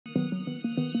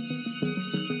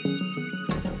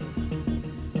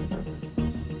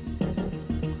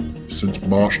Since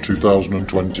March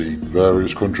 2020,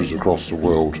 various countries across the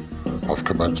world have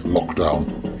commenced lockdown,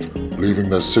 leaving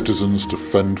their citizens to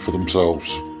fend for themselves.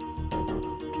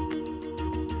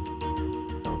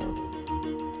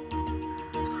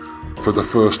 For the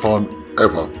first time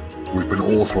ever, we've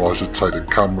been authorised to take the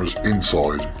cameras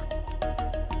inside.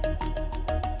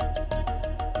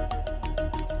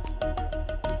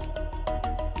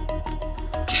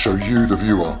 To show you, the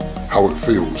viewer, how it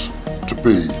feels to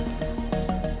be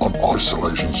on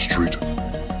Isolation Street.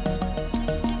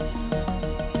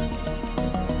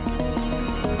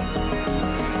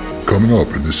 Coming up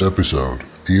in this episode,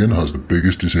 Ian has the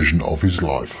biggest decision of his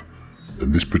life.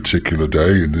 In this particular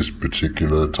day, in this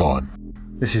particular time.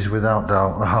 This is without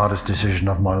doubt the hardest decision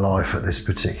of my life at this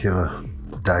particular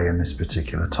day and this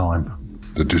particular time.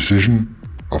 The decision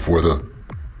of whether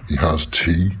he has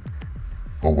tea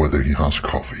or whether he has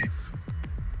coffee.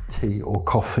 Tea or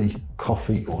coffee,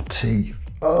 coffee or tea.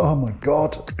 Oh my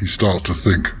God. He starts to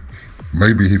think,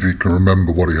 maybe if he can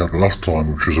remember what he had last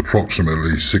time, which was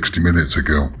approximately 60 minutes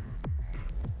ago.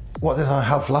 What did I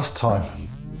have last time?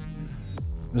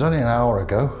 It was only an hour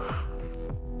ago.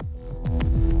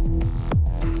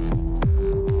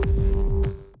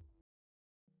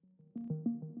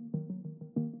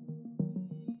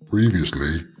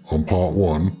 Previously, on part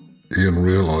 1, Ian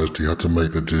realised he had to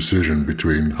make the decision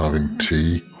between having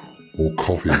tea or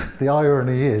coffee. The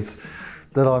irony is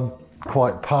that I'm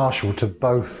quite partial to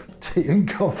both tea and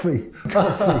coffee. Tea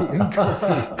and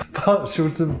coffee.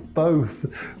 Partial to both.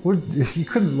 You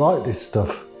couldn't write this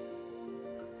stuff.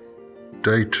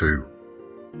 Day 2.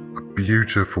 A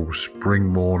beautiful spring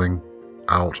morning,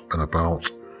 out and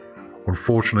about.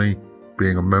 Unfortunately,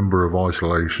 being a member of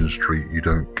Isolation Street, you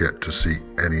don't get to see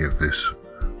any of this.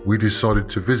 We decided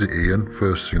to visit Ian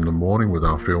first thing in the morning with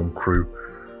our film crew,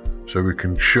 so we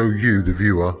can show you, the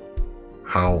viewer,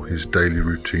 how his daily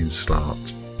routine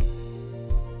starts.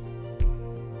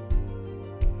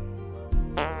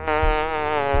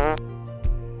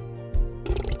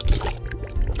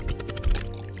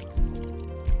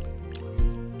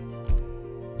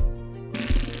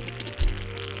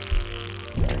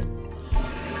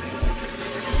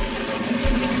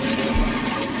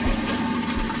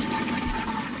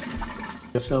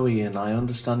 So Ian, I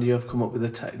understand you have come up with a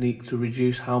technique to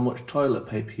reduce how much toilet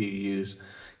paper you use.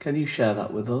 Can you share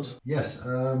that with us? Yes,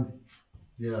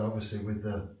 yeah, obviously with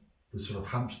the sort of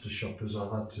hamster shoppers,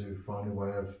 I've had to find a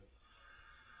way of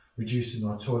reducing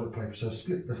my toilet paper. So I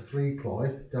split the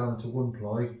 3-ply down to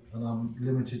 1-ply and I'm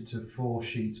limited to 4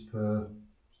 sheets per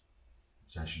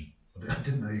session. I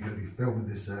didn't know you were going to be filming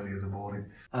this early in the morning.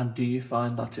 And do you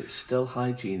find that it's still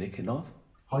hygienic enough?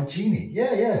 Hygienic,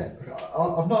 yeah.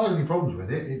 I've not had any problems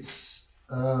with it.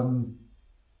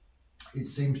 It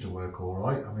seems to work all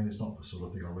right. I mean, it's not the sort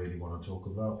of thing I really want to talk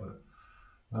about, but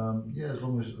yeah, as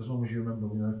long as you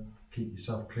remember, keep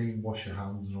yourself clean, wash your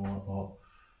hands and all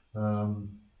that.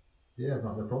 Yeah, I've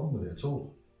not had a problem with it at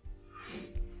all.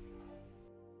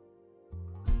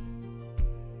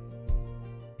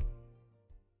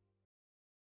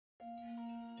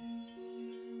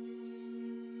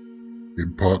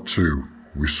 In part 2,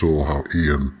 we saw how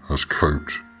Ian has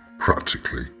coped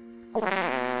practically.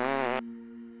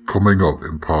 Coming up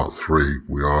in part 3,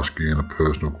 we ask Ian a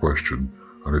personal question,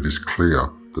 and it is clear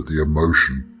that the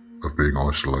emotion of being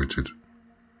isolated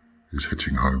is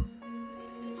hitting home.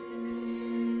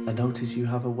 I notice you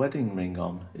have a wedding ring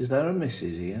on. Is there a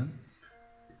Mrs. Ian?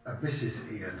 Mrs.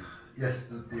 Ian. Yes,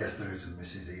 there is a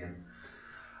Mrs. Ian.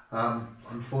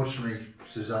 Unfortunately,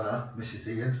 Susanna, Mrs.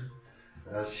 Ian,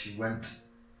 she went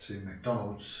to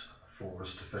McDonald's for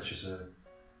us to fetch us a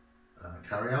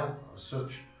carry-out as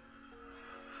such.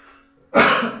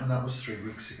 And that was 3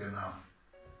 weeks ago now.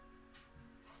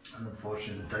 And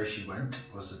unfortunately the day she went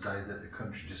was the day that the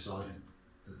country decided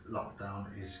that lockdown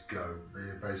is go.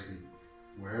 They basically,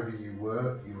 wherever you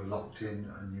were locked in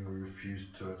and you were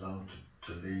refused to allow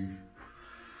to leave.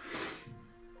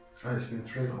 And it's been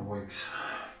 3 long weeks.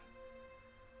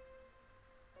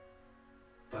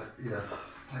 But yeah,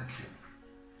 thank you.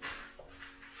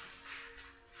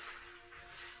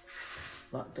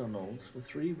 McDonald's for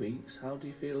 3 weeks. How do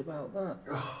you feel about that?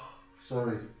 Oh,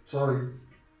 sorry.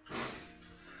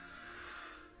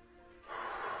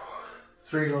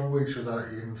 3 long weeks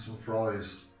without eating some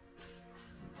fries.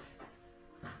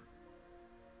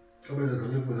 I mean, I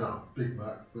could live without Big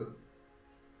Mac, but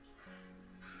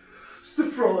it's the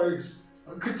fries.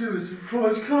 I could do with some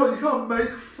fries. You can't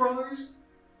make fries.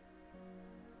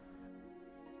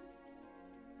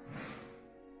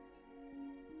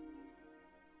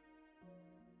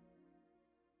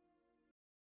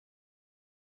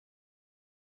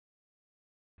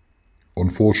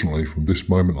 Unfortunately, from this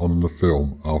moment on in the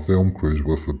film, our film crews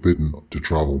were forbidden to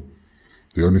travel.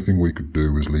 The only thing we could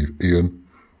do was leave Ian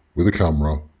with a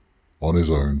camera on his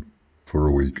own for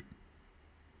a week.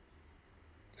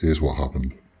 Here's what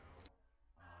happened.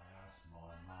 I asked my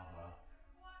mother,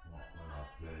 what will I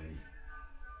be?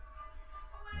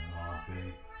 Will I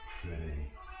be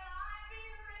pretty?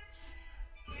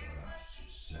 She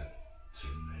said to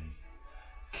me,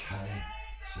 K,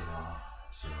 Sarah,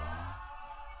 Sarah,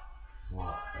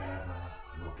 whatever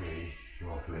will be,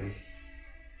 will be.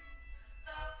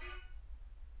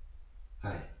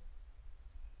 Hey,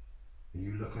 are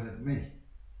you looking at me?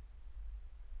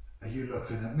 Are you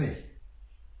looking at me?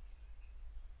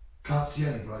 Can't see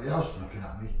anybody else looking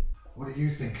at me. What do you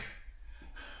think?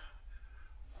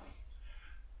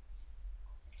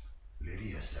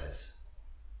 Lydia says,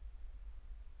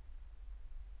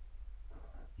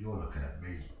 you're looking at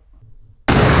me.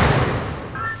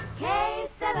 Que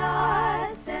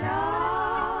sera,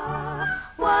 sera.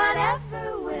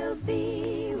 Whatever will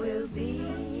be, will be.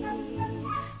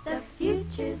 The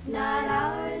future's not